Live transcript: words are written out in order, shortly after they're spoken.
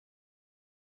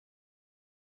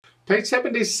Page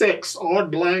 76,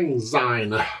 Auld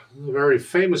Syne, a very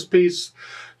famous piece,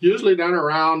 usually done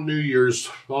around New Year's,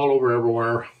 all over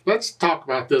everywhere. Let's talk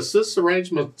about this. This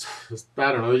arrangement,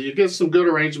 I don't know, you get some good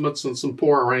arrangements and some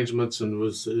poor arrangements, and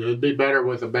it'd be better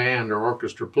with a band or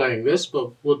orchestra playing this,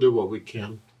 but we'll do what we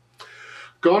can.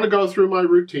 Going to go through my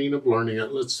routine of learning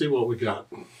it. Let's see what we got.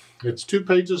 It's 2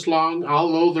 pages long,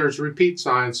 although there's repeat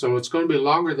signs, so it's going to be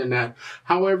longer than that.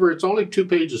 However, it's only 2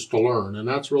 pages to learn, and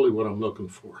that's really what I'm looking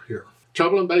for here.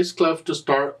 Treble and bass clef to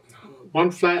start. 1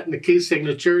 flat in the key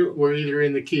signature. We're either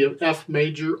in the key of F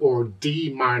major or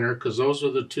D minor, because those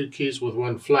are the 2 keys with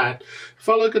 1 flat. If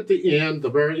I look at the end, the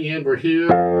very end, we're here.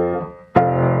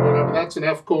 Whatever, that's an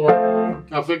F chord.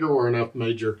 I figure we're in F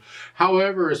major.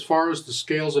 However, as far as the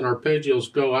scales and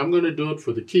arpeggios go, I'm going to do it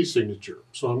for the key signature.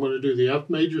 So I'm going to do the F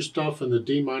major stuff and the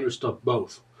D minor stuff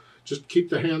both. Just keep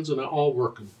the hands and all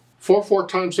working. 4/4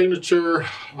 time signature.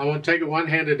 I want to take it one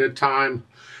hand at a time.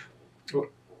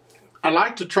 I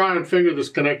like to try and finger this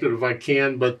connected if I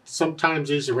can, but sometimes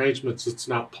these arrangements it's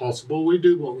not possible. We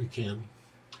do what we can.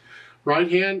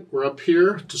 Right hand, we're up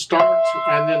here to start,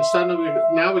 and then suddenly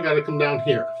now we got to come down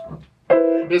here.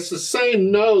 It's the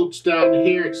same notes down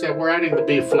here, except we're adding the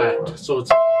B flat. So it's,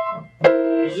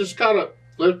 you just got to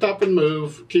lift up and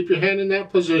move. Keep your hand in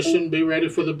that position. Be ready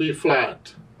for the B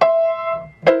flat.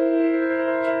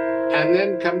 And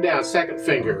then come down, second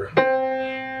finger.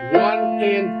 1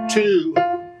 and 2.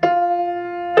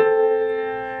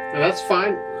 Now that's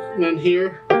fine. And then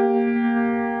here.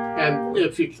 And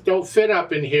if you don't fit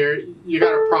up in here, you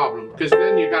got a problem, because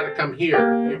then you got to come here.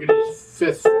 You're going to use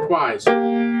 5th twice.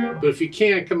 But if you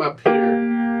can't, come up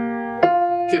here,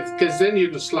 because then you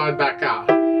can slide back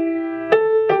out. And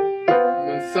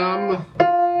then thumb.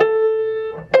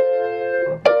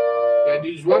 And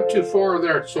use 1, 2, 4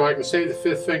 there, so I can say the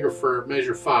 5th finger for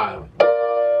measure 5. 1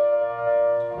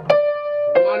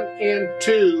 and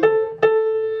 2.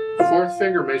 4th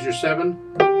finger, measure 7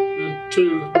 and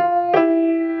 2.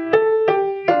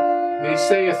 They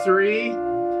say a 3.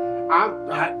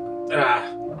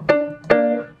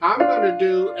 I'm going to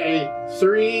do a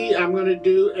 3. I'm going to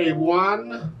do a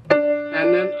 1,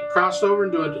 and then cross over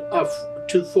and do a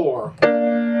 2, 4.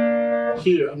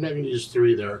 Here, I'm not going to use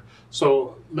 3 there.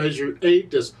 So measure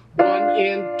 8 is 1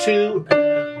 and 2.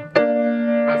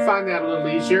 I find that a little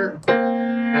easier.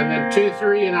 And then 2,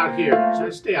 3, and out here. So I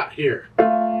stay out here.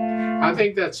 I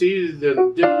think that's easier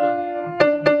than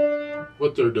doing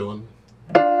what they're doing.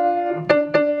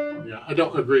 Yeah, I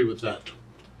don't agree with that.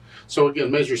 So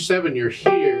again, measure 7, you're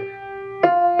here.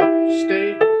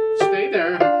 Stay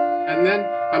there. And then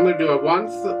I'm going to do a 1,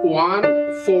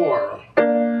 4.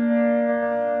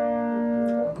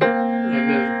 And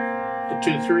then a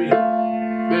 2, 3. There.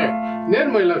 And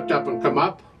then we lift up and come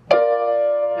up.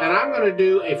 And I'm going to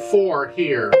do a 4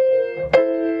 here.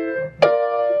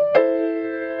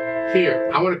 Here.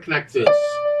 I want to connect this.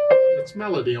 It's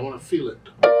melody. I want to feel it.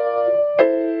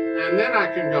 And then I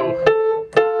can go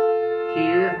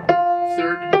here,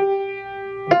 3rd,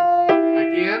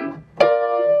 again.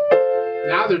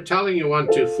 Now they're telling you 1,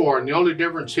 2, 4, and the only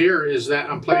difference here is that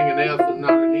I'm playing an F and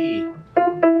not an E.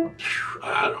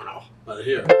 I don't know, but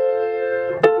here.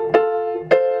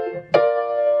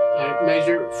 I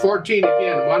measure 14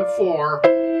 again, 1, 4,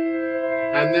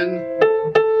 and then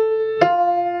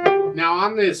now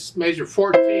on this measure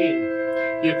 14,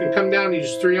 you can come down and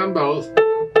use 3 on both,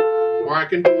 or I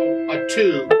can do a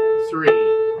 2, 3.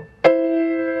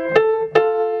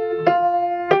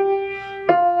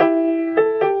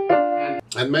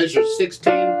 And measure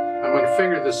 16, I'm going to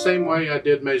finger the same way I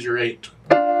did measure 8.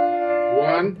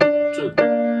 1, 2.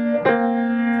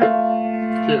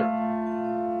 Here.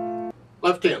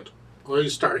 Left hand. Well, you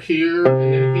start here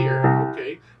and then here.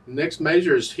 Okay. The next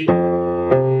measure is here.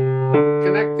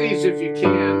 Connect these if you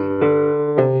can.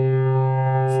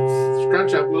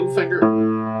 Scrunch up, little finger.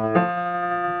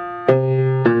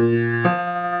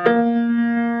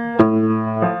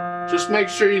 Just make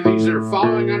sure these are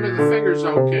following under the fingers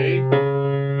okay.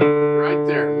 Right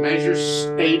there. Measure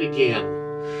 8 again.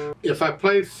 If I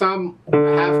play thumb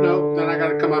half note, then I got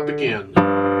to come up again.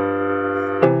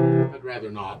 I'd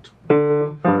rather not.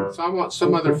 So I want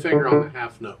some other finger on the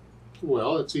half note.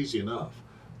 Well, it's easy enough.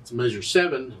 It's measure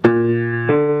 7.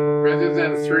 Rather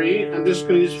than 3, I'm just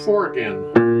going to use 4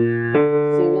 again. 4.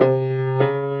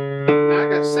 Now I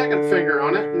got second finger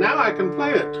on it. Now I can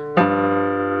play it.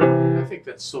 I think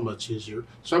that's so much easier.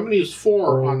 So I'm going to use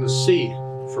 4 on the C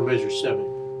for measure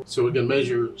 7. So we can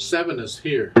measure 7 is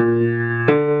here. 4.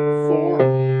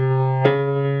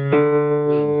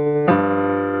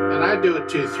 And I do a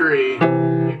 2, 3. You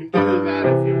can do that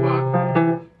if you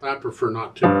want, but I prefer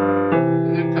not to.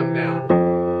 And then come down.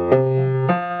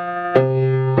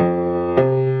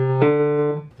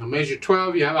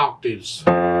 12, you have octaves.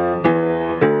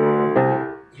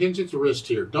 Hinge at the wrist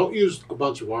here. Don't use a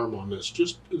bunch of arm on this.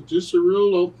 Just a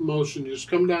real low motion. Just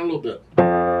come down a little bit.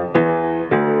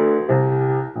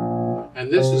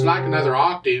 And this is like another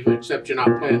octave, except you're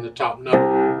not playing the top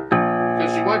note.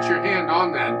 Because you want your hand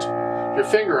on that, your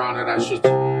finger on it, I should say.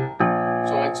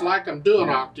 So it's like I'm doing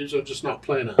octaves, I'm just not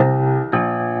playing it.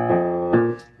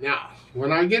 Now,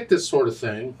 when I get this sort of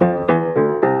thing,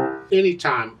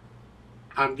 anytime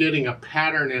I'm getting a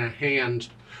pattern in a hand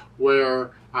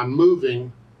where I'm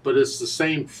moving, but it's the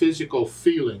same physical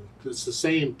feeling. It's the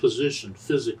same position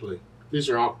physically. These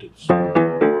are octaves.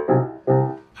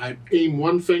 I aim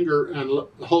one finger and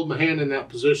hold my hand in that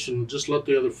position, just let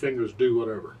the other fingers do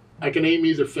whatever. I can aim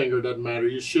either finger, it doesn't matter.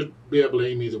 You should be able to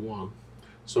aim either one.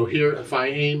 So here, if I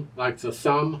aim like the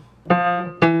thumb,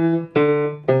 I'm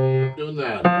doing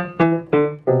that.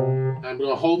 I'm going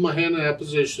to hold my hand in that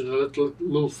position and let the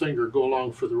little finger go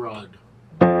along for the ride.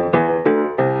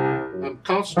 I'm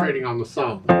concentrating on the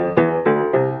thumb.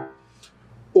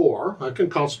 Or I can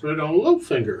concentrate on the little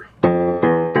finger.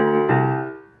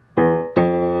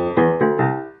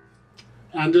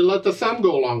 And then let the thumb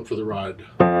go along for the ride.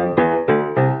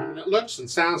 I mean, it looks and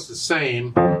sounds the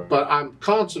same, but I'm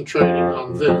concentrating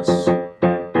on this.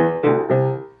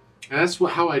 And that's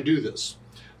how I do this.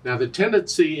 Now the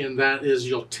tendency in that is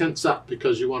you'll tense up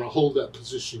because you want to hold that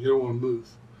position. You don't want to move.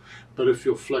 But if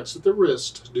you'll flex at the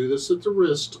wrist, do this at the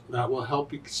wrist, that will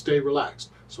help you stay relaxed.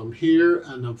 So I'm here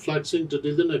and I'm flexing to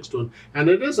do the next one. And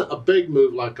it isn't a big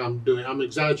move like I'm doing. I'm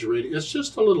exaggerating. It's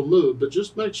just a little move, but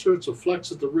just make sure it's a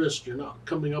flex at the wrist. You're not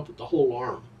coming up with the whole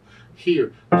arm.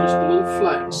 Here, just a little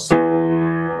flex.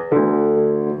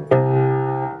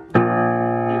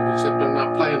 Except I'm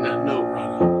not playing that note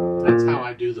right now. That's how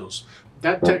I do those.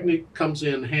 That technique comes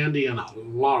in handy in a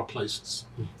lot of places.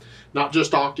 Not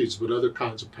just octaves, but other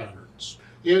kinds of patterns.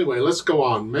 Anyway, let's go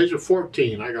on. Measure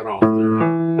 14, I got off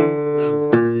there.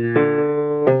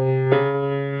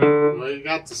 Well, you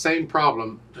got the same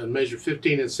problem in measure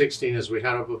 15 and 16 as we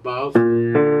had up above. I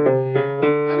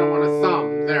don't want to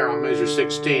thumb there on measure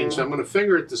 16, so I'm going to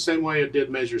finger it the same way I did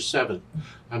measure 7.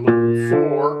 I'm going to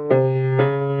 4.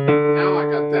 Now I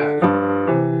got that.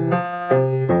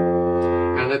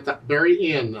 And at the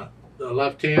very end, the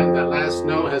left hand, that last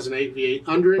note has an 8V8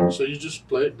 under it, so you just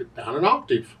play it down an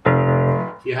octave.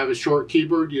 If you have a short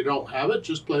keyboard, you don't have it,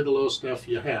 just play the lowest F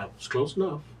you have. It's close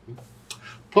enough.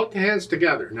 Put the hands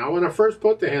together. Now when I first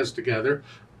put the hands together,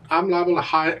 I'm liable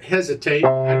to hesitate.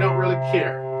 I don't really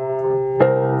care.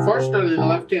 Fortunately, the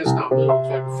left hand's not moving,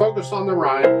 so I can focus on the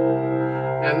right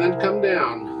and then come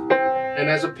down. And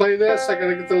as I play this, I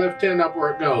gotta get the left hand up where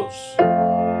it goes.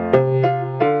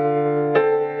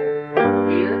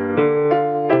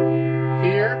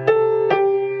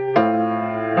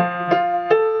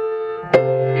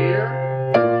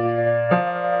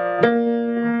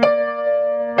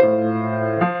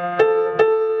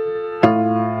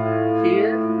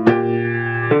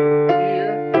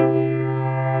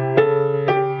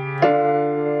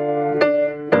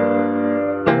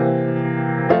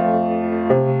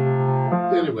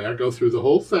 Go through the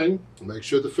whole thing, make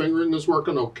sure the fingering is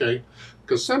working okay,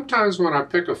 because sometimes when I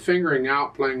pick a fingering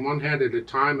out playing one hand at a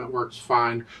time, it works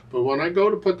fine, but when I go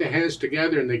to put the hands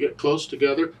together and they get close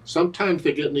together, sometimes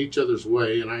they get in each other's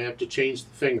way and I have to change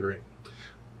the fingering.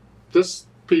 This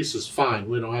piece is fine,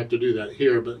 we don't have to do that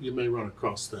here, but you may run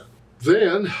across that.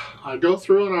 Then I go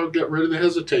through and I'll get rid of the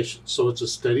hesitation, so it's a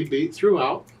steady beat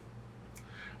throughout,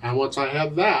 and once I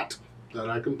have that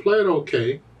I can play it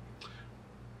okay,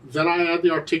 then I add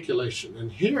the articulation,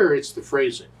 and here it's the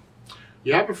phrasing.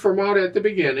 You have a fermata at the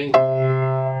beginning.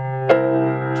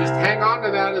 Just hang on to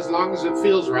that as long as it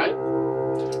feels right,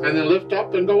 and then lift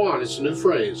up and go on. It's a new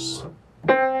phrase.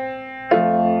 Try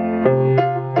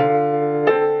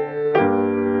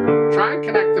and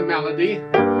connect the melody.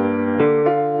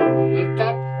 Lift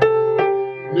up,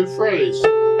 new phrase.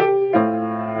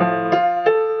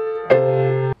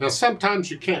 Now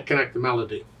sometimes you can't connect the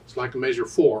melody. It's like a measure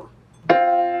 4.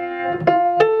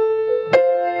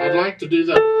 I'd like to do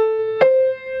that.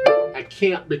 I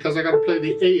can't because I got to play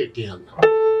the A again.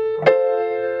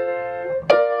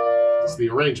 It's the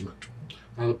arrangement.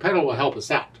 Now the pedal will help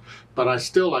us out, but I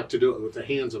still like to do it with the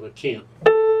hands if I can.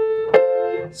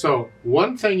 So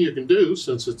one thing you can do,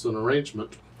 since it's an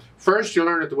arrangement, first you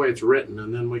learn it the way it's written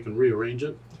and then we can rearrange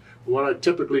it. What I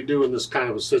typically do in this kind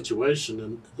of a situation,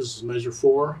 and this is measure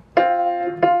 4,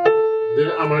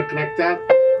 then I'm going to connect that.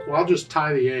 Well, I'll just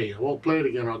tie the A. I won't play it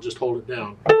again, I'll just hold it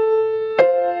down.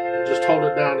 Just hold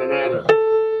it down and add it.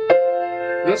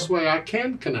 This way I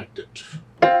can connect it.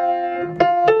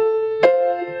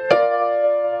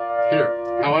 Here.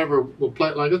 However, Faber will play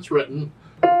it like it's written,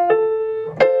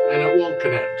 and it won't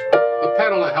connect. The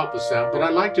pedal will help us out, but I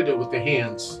like to do it with the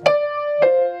hands.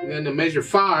 And then to measure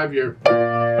 5, you're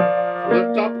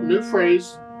lift up, new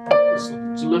phrase. It's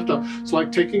a lift up. It's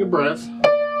like taking a breath.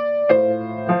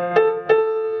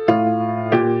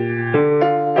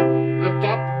 Lift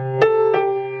up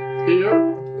here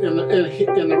in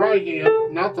the right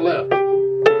hand, not the left.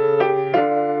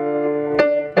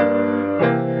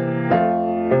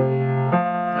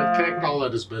 And connect all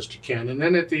that as best you can. And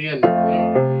then at the end,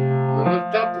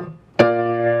 lift up.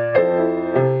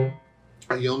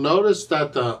 You'll notice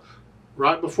that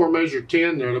right before measure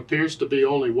 10 there appears to be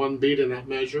only one beat in that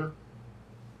measure.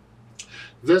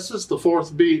 This is the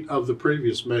 4th beat of the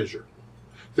previous measure.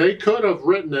 They could have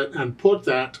written it and put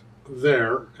that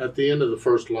there at the end of the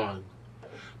first line.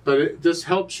 But this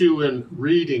helps you in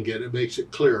reading it. It makes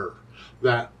it clearer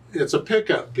that it's a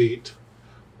pickup beat,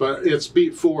 but it's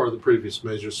beat 4 of the previous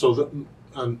measure. So that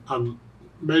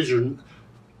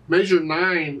measure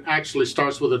 9 actually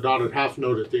starts with a dotted half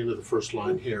note at the end of the first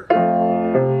line here.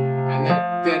 And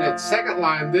then at second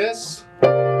line, that's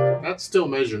still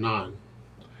measure 9.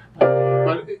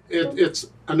 But it's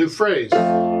a new phrase. And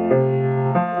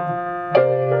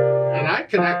I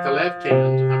connect the left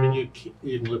hand. I mean,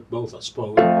 you can lift both, I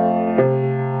suppose.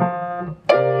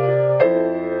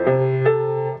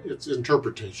 It's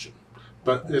interpretation,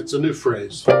 but it's a new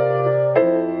phrase. Lift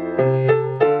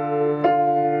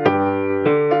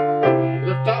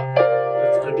up.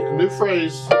 It's a new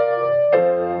phrase.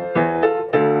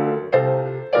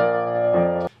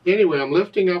 Anyway, I'm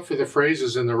lifting up for the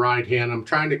phrases in the right hand. I'm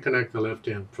trying to connect the left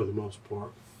hand for the most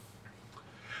part.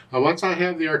 And once I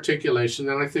have the articulation,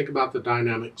 then I think about the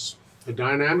dynamics. The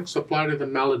dynamics apply to the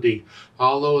melody.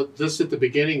 Although this at the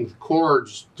beginning, the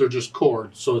chords, they're just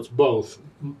chords, so it's both.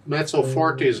 Mezzo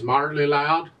forte is moderately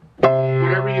loud.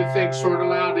 Whatever you think sort of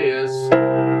loud is.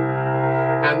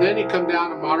 And then you come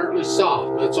down to moderately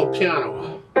soft, mezzo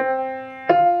piano.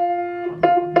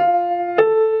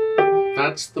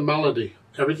 That's the melody.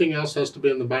 Everything else has to be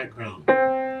in the background.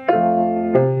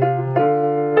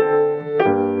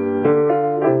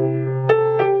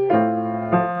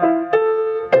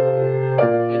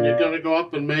 And you're going to go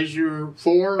up and measure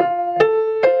 4. Up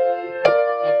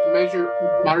to measure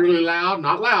moderately loud,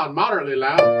 not loud, moderately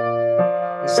loud.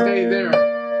 And stay there.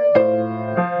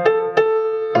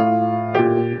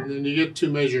 And then you get to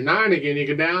measure 9 again, you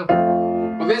go down.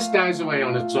 Well, this dies away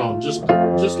on its own. Just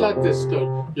let this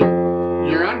go.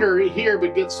 You're under here,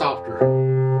 but get softer.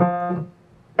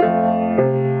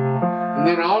 And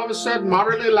then all of a sudden,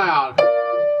 moderately loud.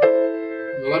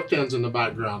 The left hand's in the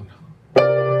background.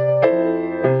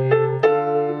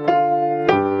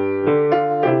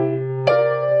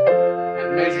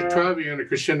 And measure 12, you're going to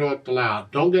crescendo up to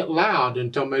loud. Don't get loud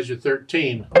until measure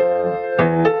 13.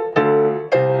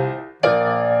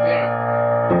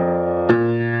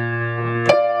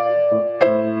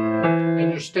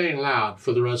 Staying loud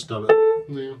for the rest of it.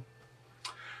 Yeah.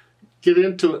 Get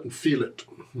into it and feel it.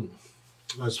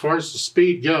 As far as the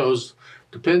speed goes,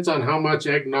 depends on how much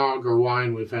eggnog or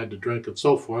wine we've had to drink and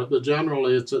so forth, but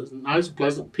generally it's a nice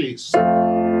pleasant piece. Don't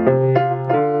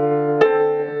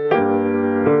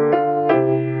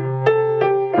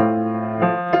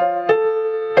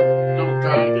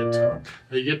drag it.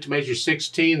 You get to measure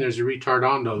 16, there's a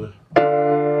ritardando there.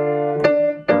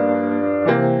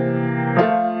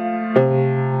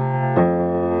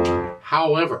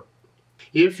 However,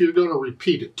 if you're going to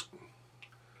repeat it,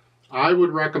 I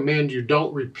would recommend you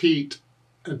don't repeat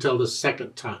until the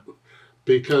second time,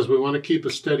 because we want to keep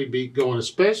a steady beat going,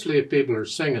 especially if people are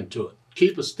singing to it.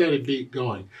 Keep a steady beat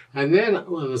going. And then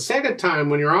the second time,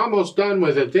 when you're almost done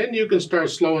with it, then you can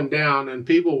start slowing down and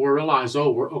people will realize,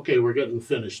 oh, we're getting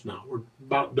finished now. We're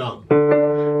about done.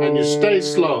 And you stay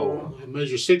slow.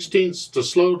 Measure 16ths to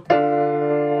slow.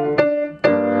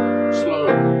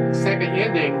 Second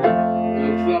ending.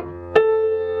 Up.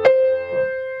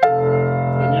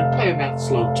 And you're playing that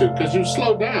slow too, because you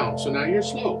slow down, so now you're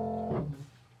slow.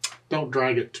 Don't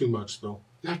drag it too much though.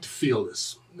 You have to feel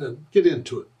this and get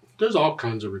into it. There's all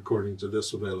kinds of recordings of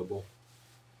this available.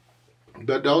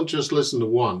 But don't just listen to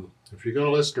one. If you're going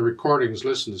to listen to recordings,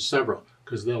 listen to several,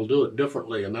 because they'll do it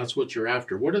differently, and that's what you're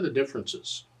after. What are the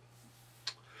differences?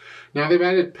 Now they've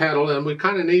added pedal, and we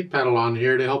kind of need pedal on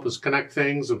here to help us connect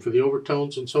things and for the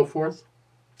overtones and so forth.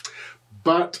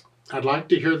 But I'd like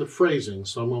to hear the phrasing,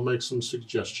 so I'm going to make some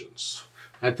suggestions.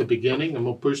 At the beginning, I'm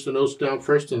going to push the notes down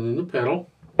first and then the pedal.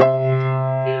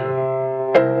 Here.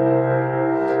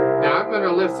 Now I'm going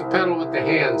to lift the pedal with the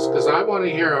hands because I want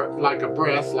to hear like a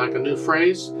breath, like a new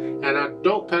phrase, and I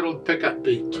don't pedal the pickup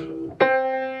beat.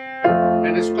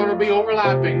 And it's going to be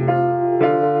overlapping.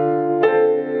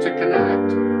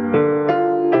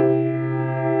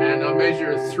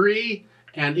 measure 3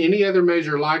 and any other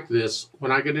measure like this,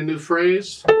 when I get a new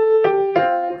phrase,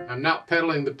 I'm not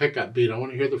pedaling the pickup beat. I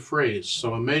want to hear the phrase.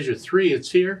 So on measure 3,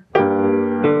 it's here. Lift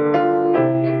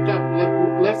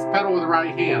up, lift the pedal with the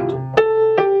right hand.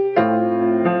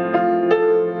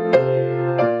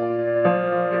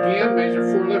 Again,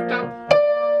 measure 4, lift up.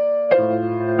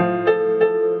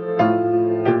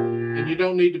 And you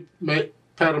don't need to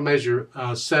pedal measure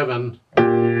 7.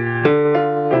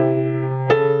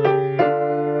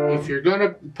 If you're going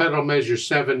to pedal measure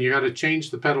 7, you got to change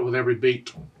the pedal with every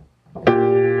beat.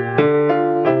 And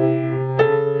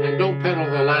don't pedal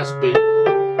the last beat.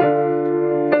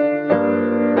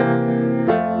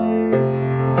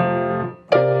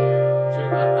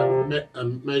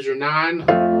 Measure 9,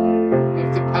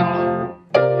 lift the pedal.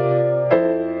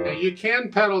 Now you can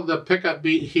pedal the pickup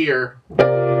beat here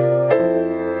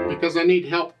because I need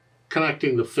help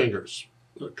connecting the fingers,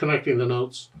 connecting the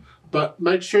notes. But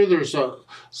make sure there's a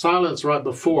silence right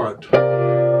before it. And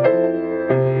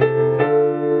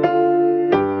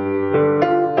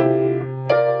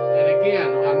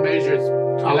again, on measure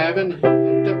 11,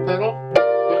 lift up pedal.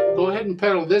 But go ahead and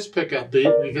pedal this pickup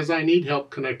beat because I need help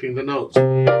connecting the notes.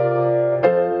 And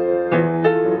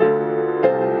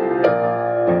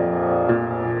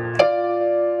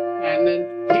then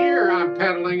here I'm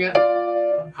pedaling it.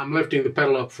 I'm lifting the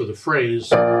pedal up for the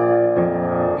phrase.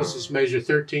 This is measure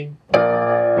 13. Here.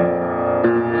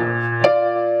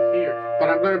 But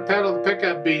I'm going to pedal the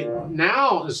pickup beat.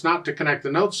 Now it's not to connect the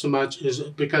notes so much, is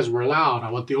because we're loud. I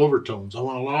want the overtones. I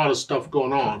want a lot of stuff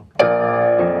going on.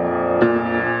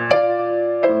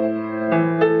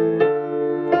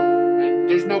 And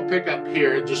there's no pickup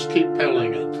here. Just keep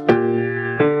pedaling it.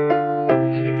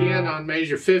 And again, on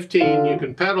measure 15, you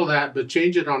can pedal that, but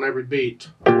change it on every beat.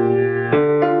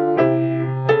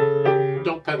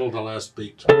 Don't pedal the last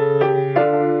beat.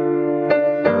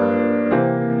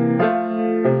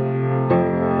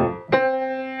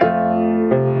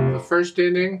 The first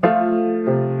ending,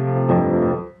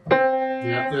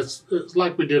 yeah, it's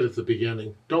like we did at the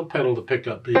beginning. Don't pedal the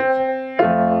pickup beat.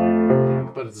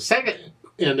 But at the second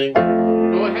ending,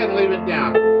 go ahead and leave it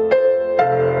down.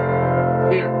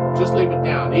 Here, just leave it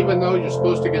down. Even though you're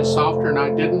supposed to get softer and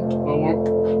I didn't,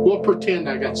 we'll pretend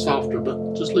I got softer,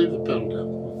 but just leave the pedal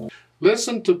down.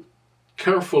 Listen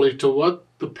carefully to what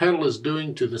the pedal is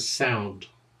doing to the sound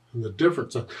and the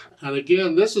difference. And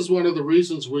again, this is one of the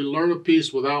reasons we learn a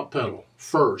piece without pedal.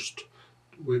 First,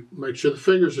 we make sure the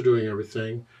fingers are doing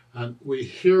everything, and we're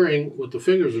hearing what the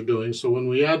fingers are doing. So when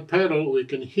we add pedal, we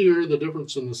can hear the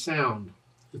difference in the sound.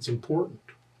 It's important.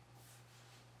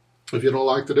 If you don't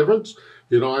like the difference,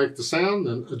 you don't like the sound,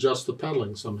 then adjust the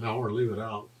pedaling somehow or leave it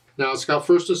out. Now it's got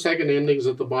first and second endings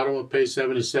at the bottom of page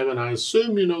 77. I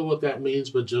assume you know what that means,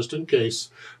 but just in case,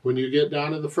 when you get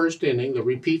down to the first ending, the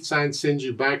repeat sign sends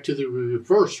you back to the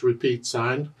reverse repeat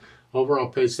sign over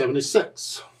on page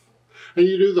 76. And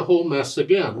you do the whole mess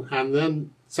again, and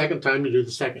then second time you do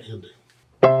the second ending.